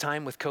through this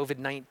time with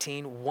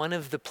COVID-19, one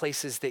of the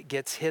places that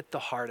gets hit the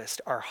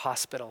hardest are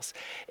hospitals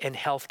and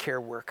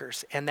healthcare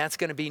workers. And that's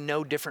going to be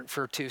no different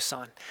for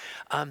Tucson.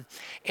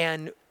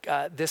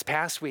 This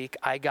past week,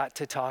 I got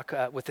to talk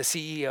with the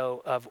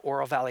CEO of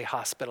Oro Valley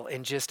Hospital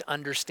and just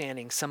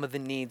understanding some of the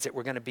needs that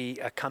were going to be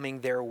coming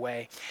their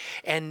way.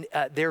 And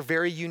they're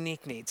very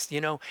unique needs.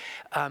 You know,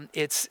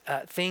 it's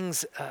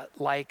things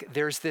like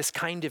there's this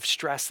kind of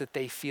stress that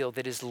they feel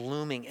that is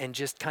looming and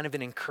just kind of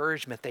an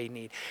encouragement they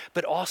need.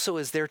 But also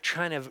as they're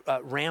trying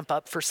to ramp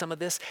up for some of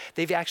this,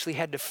 they've actually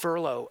had to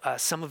furlough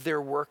some of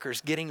their workers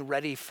getting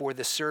ready for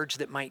the surge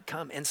that might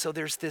come. And so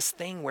there's this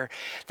thing where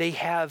they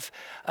have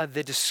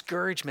the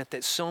discouragement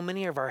that so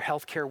many of our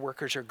healthcare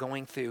workers are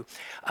going through,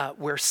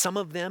 where some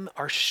of them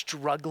are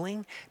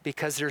struggling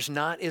because there's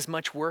not as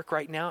much work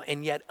right now,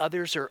 and yet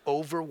others are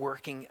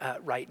overworking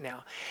right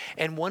now.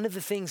 And one of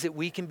the things that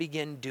we can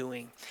begin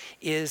doing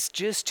is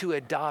just to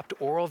adopt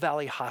Oro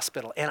Valley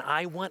Hospital. And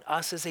I want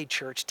us as a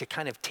church to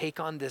kind of take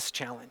on this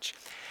challenge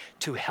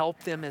to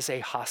help them as a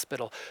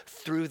hospital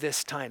through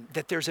this time,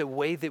 that there's a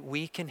way that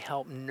we can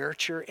help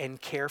nurture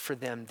and care for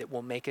them that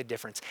will make a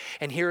difference.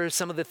 And here are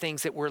some of the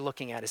things that we're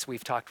looking at as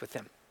we've talked with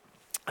them.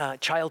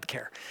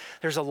 Childcare.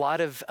 There's a lot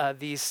of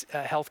these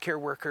healthcare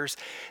workers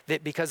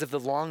that because of the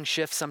long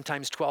shifts,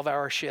 sometimes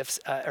 12-hour shifts,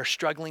 are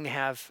struggling to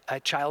have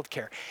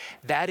childcare.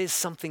 That is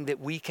something that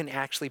we can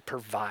actually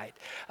provide.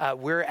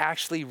 We're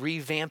actually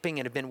revamping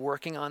and have been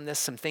working on this,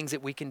 some things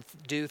that we can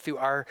do through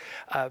our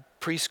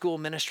preschool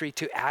ministry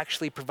to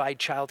actually provide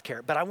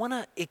childcare. But I want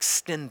to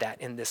extend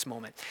that in this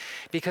moment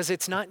because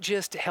it's not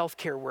just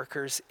healthcare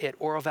workers at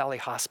Oro Valley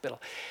Hospital.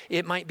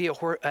 It might be a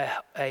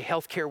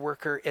healthcare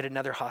worker at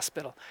another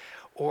hospital,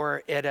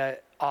 or at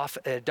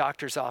a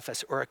doctor's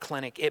office or a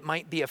clinic. It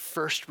might be a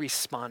first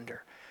responder.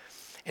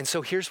 And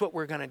so here's what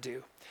we're going to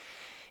do,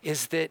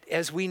 is that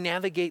as we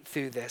navigate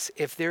through this,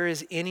 if there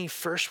is any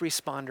first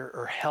responder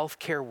or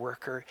healthcare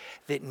worker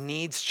that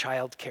needs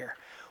childcare,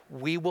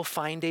 we will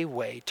find a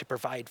way to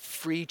provide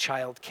free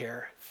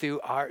childcare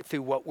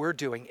through what we're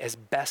doing as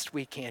best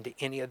we can to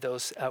any of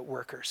those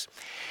workers.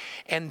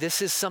 And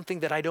this is something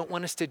that I don't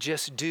want us to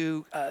just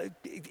do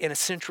in a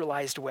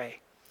centralized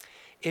way.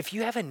 If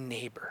you have a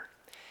neighbor,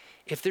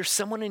 if there's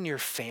someone in your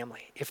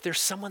family, if there's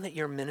someone that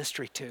you're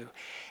ministry to,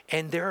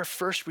 and they're a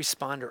first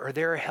responder or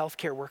they're a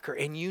healthcare worker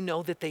and you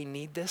know that they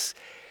need this,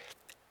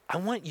 I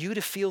want you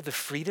to feel the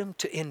freedom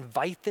to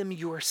invite them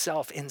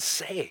yourself and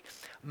say,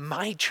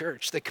 my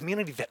church, the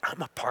community that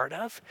I'm a part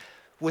of,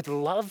 would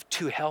love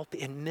to help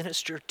and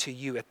minister to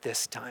you at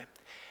this time.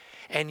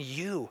 And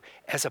you,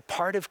 as a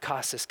part of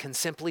CASAS, can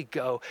simply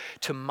go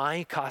to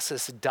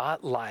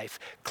mycasas.life.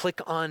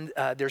 Click on,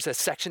 there's a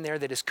section there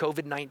that is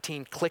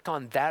COVID-19. Click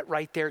on that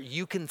right there.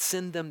 You can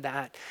send them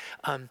that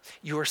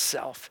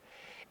yourself.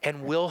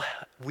 And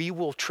we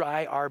will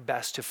try our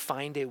best to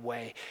find a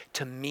way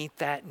to meet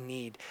that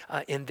need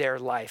in their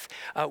life.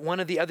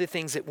 One of the other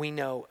things that we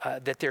know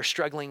that they're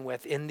struggling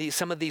with in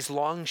some of these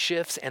long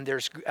shifts, and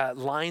there's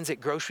lines at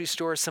grocery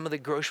stores. Some of the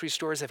grocery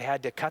stores have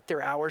had to cut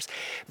their hours.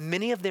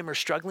 Many of them are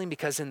struggling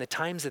because in the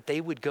times that they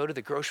would go to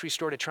the grocery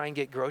store to try and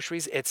get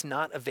groceries, it's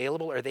not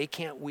available or they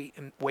can't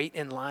wait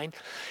in line.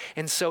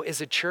 And so as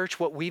a church,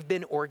 what we've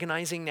been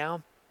organizing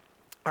now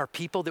are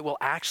people that will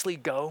actually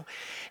go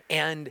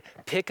and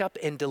pick up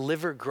and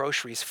deliver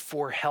groceries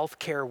for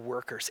healthcare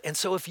workers. And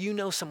so if you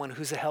know someone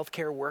who's a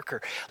healthcare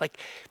worker, like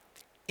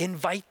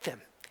invite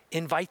them.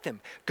 invite them.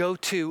 Go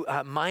to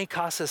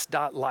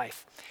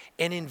mycasas.life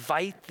and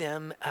invite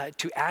them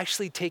to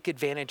actually take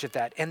advantage of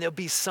that. And there'll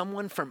be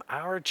someone from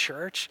our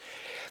church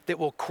that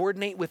will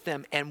coordinate with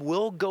them, and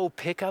we'll go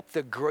pick up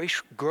the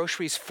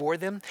groceries for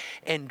them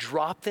and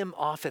drop them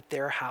off at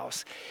their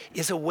house.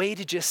 Is a way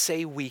to just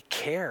say we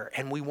care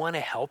and we want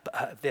to help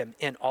them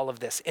in all of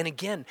this. And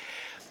again,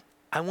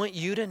 I want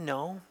you to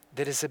know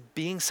that as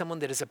being someone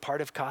that is a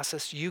part of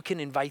Casas, you can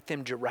invite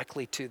them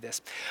directly to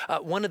this.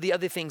 One of the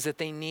other things that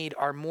they need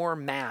are more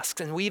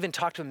masks. And we even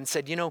talked to them and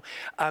said,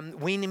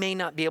 we may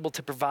not be able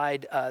to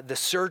provide the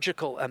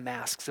surgical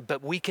masks,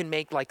 but we can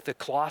make like the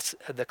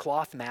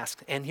cloth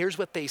mask. And here's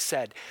what they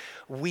said: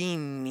 we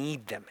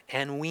need them,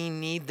 and we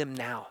need them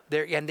now.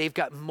 And they've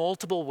got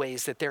multiple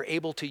ways that they're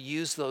able to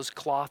use those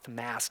cloth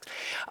masks.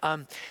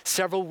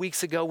 Several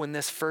weeks ago when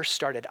this first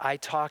started, I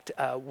talked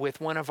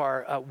with one of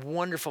our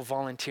wonderful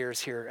volunteers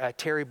here,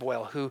 Terry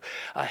Boyle, who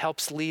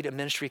helps lead a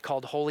ministry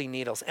called Holy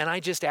Needles. And I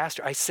just asked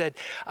her, I said,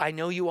 I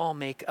know you all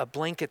make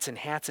blankets and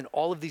hats and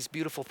all of these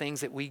beautiful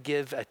things that we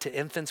give to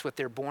infants with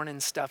their born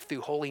and stuff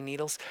through Holy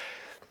Needles.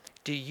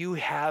 Do you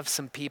have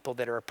some people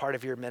that are a part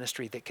of your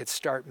ministry that could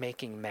start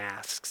making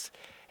masks?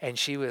 And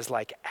she was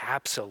like,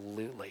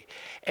 absolutely.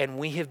 And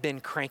we have been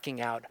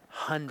cranking out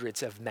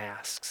hundreds of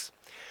masks.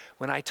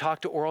 When I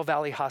talked to Oro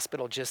Valley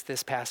Hospital just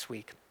this past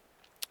week,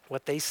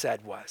 what they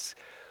said was,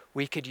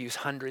 we could use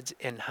hundreds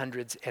and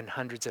hundreds and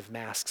hundreds of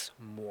masks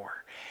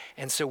more.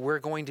 And so we're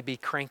going to be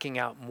cranking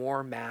out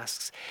more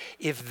masks.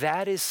 If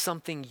that is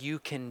something you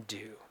can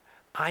do,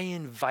 I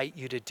invite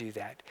you to do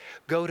that.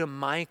 Go to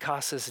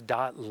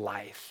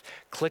mycasas.life,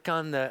 click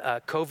on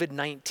the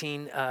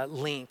COVID-19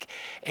 link,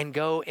 and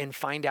go and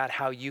find out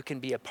how you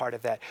can be a part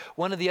of that.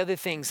 One of the other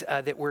things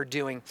that we're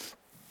doing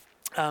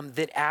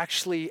that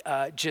actually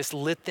just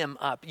lit them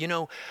up,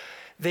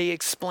 they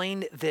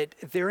explained that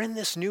they're in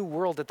this new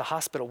world at the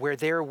hospital where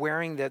they're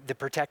wearing the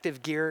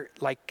protective gear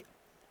like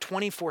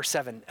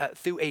 24/7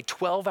 through a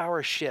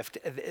 12-hour shift.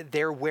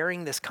 They're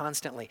wearing this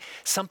constantly,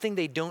 something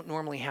they don't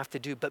normally have to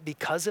do. But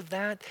because of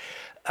that,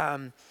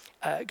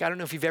 I don't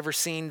know if you've ever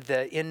seen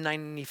the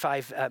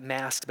N95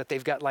 masks, but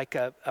they've got like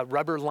a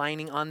rubber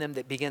lining on them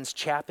that begins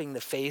chapping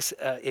the face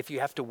if you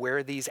have to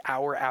wear these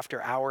hour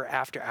after hour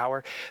after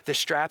hour. The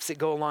straps that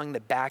go along the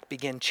back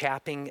begin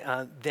chapping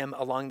them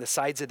along the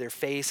sides of their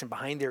face and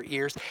behind their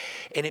ears,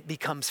 and it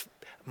becomes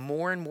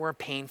more and more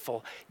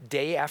painful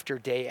day after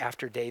day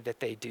after day that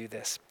they do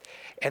this.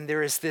 And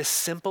there is this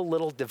simple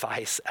little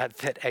device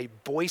that a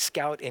Boy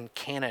Scout in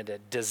Canada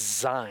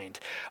designed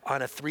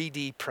on a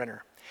 3D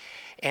printer.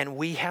 And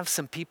we have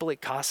some people at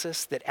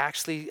Casas that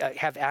actually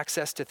have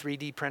access to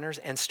 3D printers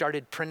and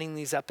started printing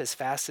these up as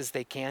fast as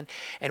they can.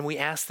 And we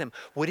asked them,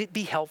 would it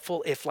be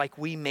helpful if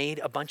we made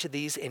a bunch of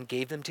these and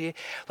gave them to you?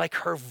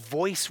 Her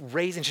voice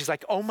raised and she's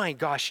like, oh my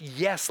gosh,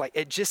 yes.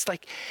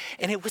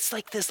 And it was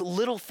like this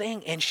little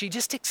thing. And she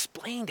just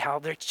explained how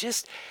they're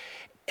just,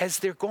 as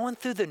they're going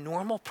through the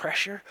normal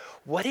pressure,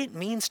 what it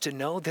means to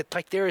know that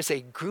there is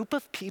a group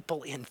of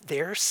people in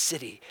their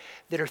city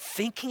that are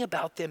thinking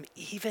about them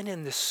even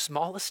in the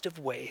smallest of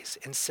ways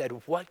and said,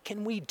 what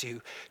can we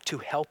do to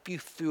help you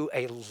through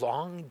a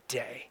long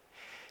day?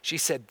 She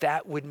said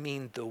that would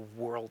mean the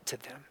world to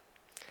them.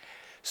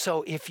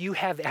 So if you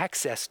have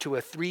access to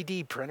a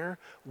 3D printer,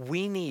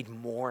 we need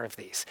more of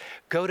these.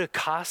 Go to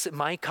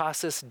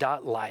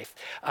mycasas.life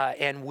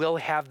and we'll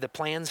have the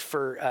plans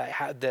for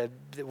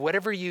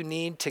whatever you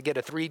need to get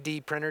a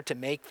 3D printer to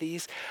make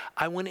these.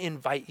 I want to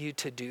invite you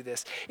to do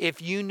this.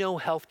 If you know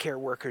healthcare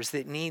workers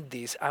that need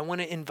these, I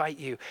want to invite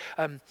you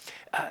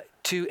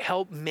to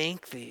help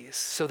make these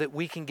so that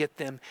we can get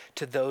them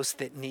to those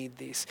that need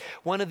these.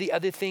 One of the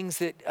other things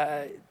that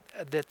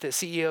the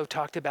CEO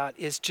talked about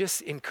is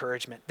just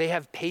encouragement. They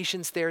have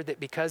patients there that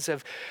because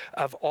of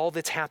all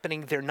that's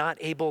happening, they're not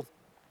able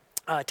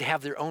to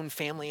have their own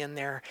family in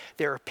there.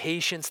 There are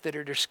patients that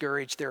are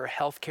discouraged. There are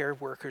healthcare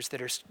workers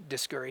that are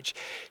discouraged.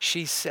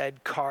 She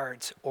said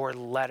cards or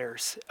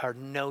letters or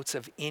notes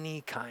of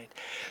any kind.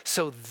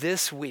 So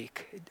this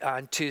week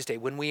on Tuesday,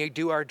 when we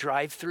do our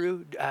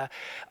drive-through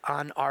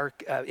in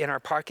our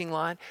parking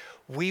lot,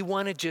 we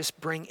want to just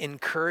bring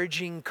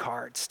encouraging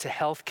cards to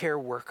healthcare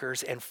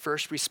workers and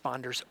first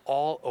responders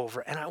all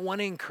over. And I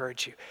want to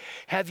encourage you,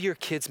 have your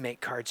kids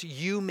make cards.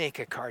 You make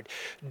a card.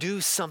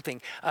 Do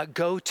something.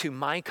 Go to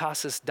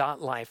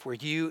mycasas.life where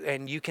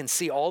you can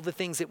see all the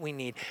things that we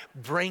need.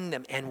 Bring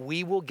them and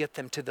we will get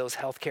them to those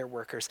healthcare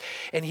workers.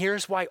 And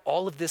here's why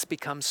all of this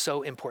becomes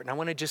so important. I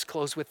want to just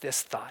close with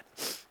this thought.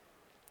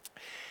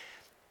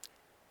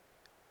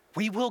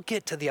 We will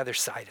get to the other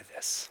side of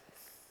this.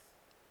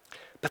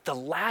 But the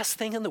last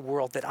thing in the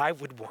world that I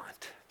would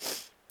want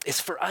is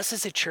for us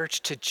as a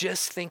church to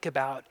just think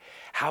about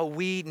how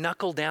we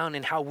knuckle down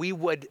and how we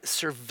would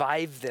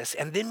survive this.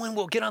 And then when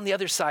we'll get on the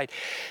other side,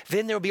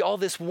 then there'll be all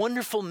this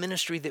wonderful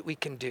ministry that we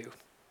can do.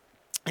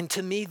 And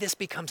to me, this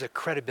becomes a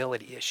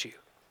credibility issue.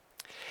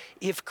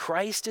 If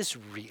Christ is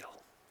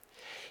real,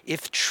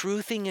 If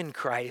truthing in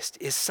Christ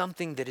is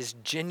something that is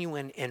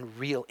genuine and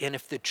real, and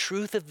if the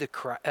truth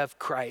of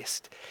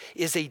Christ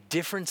is a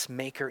difference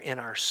maker in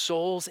our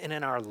souls and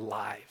in our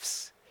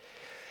lives,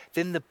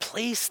 then the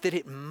place that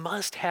it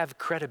must have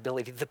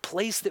credibility, the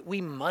place that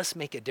we must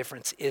make a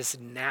difference is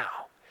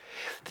now.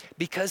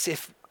 Because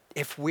if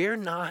we're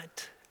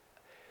not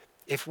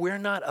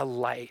a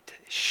light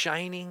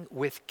shining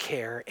with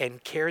care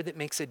and care that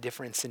makes a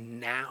difference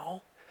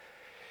now,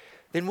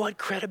 then what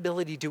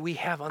credibility do we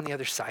have on the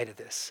other side of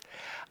this?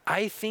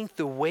 I think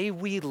the way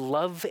we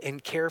love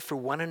and care for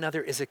one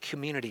another as a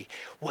community,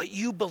 what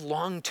you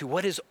belong to,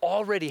 what is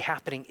already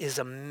happening is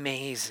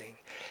amazing.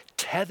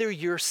 Tether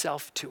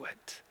yourself to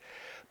it.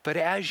 But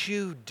as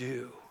you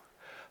do,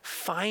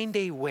 find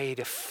a way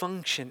to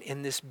function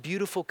in this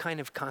beautiful kind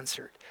of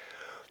concert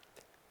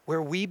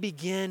where we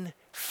begin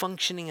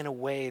functioning in a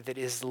way that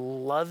is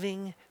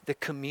loving the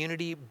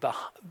community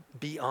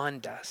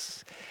beyond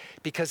us.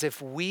 Because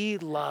if we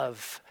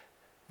love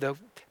the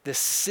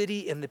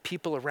city and the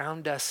people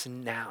around us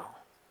now,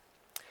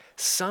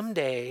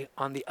 someday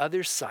on the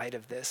other side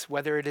of this,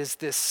 whether it is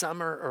this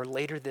summer or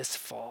later this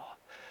fall,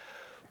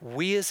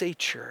 we as a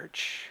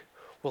church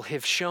will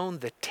have shown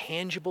the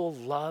tangible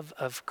love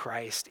of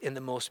Christ in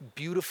the most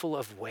beautiful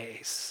of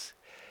ways.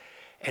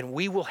 And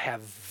we will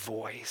have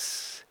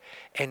voice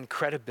and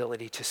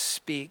credibility to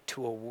speak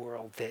to a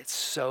world that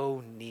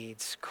so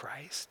needs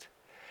Christ.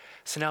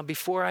 So now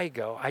before I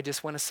go, I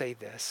just want to say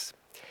this.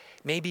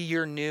 Maybe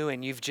you're new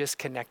and you've just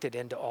connected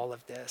into all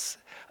of this.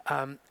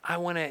 I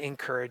want to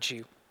encourage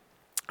you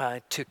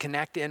to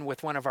connect in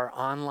with one of our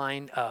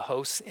online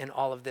hosts in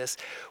all of this.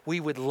 We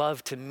would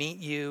love to meet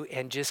you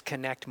and just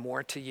connect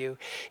more to you.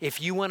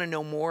 If you want to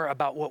know more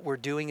about what we're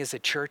doing as a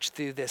church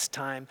through this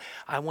time,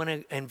 I want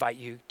to invite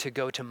you to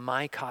go to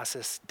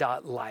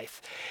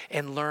mycasas.life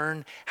and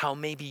learn how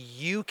maybe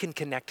you can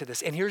connect to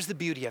this. And here's the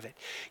beauty of it.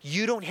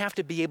 You don't have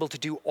to be able to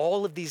do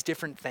all of these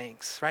different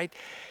things, right?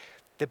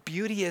 The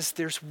beauty is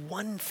there's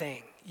one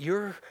thing.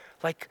 You're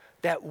like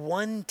that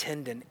one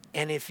tendon.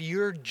 And if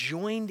you're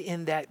joined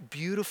in that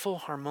beautiful,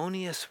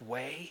 harmonious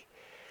way,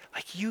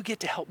 like you get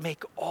to help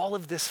make all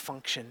of this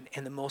function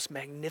in the most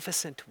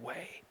magnificent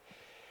way.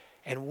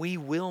 And we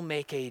will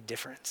make a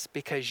difference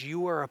because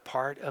you are a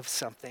part of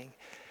something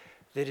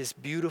that is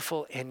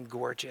beautiful and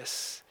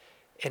gorgeous.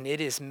 And it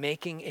is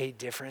making a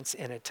difference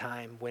in a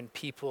time when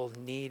people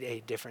need a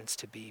difference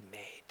to be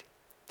made.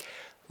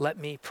 Let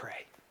me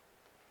pray.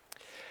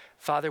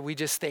 Father, we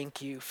just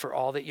thank you for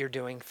all that you're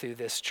doing through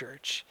this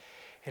church.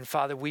 And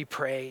Father, we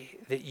pray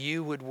that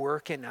you would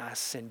work in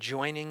us and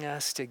joining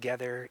us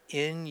together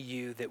in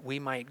you that we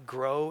might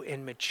grow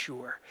and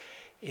mature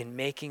in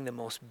making the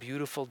most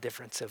beautiful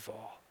difference of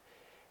all.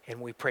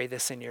 And we pray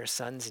this in your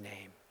Son's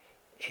name.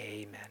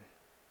 Amen.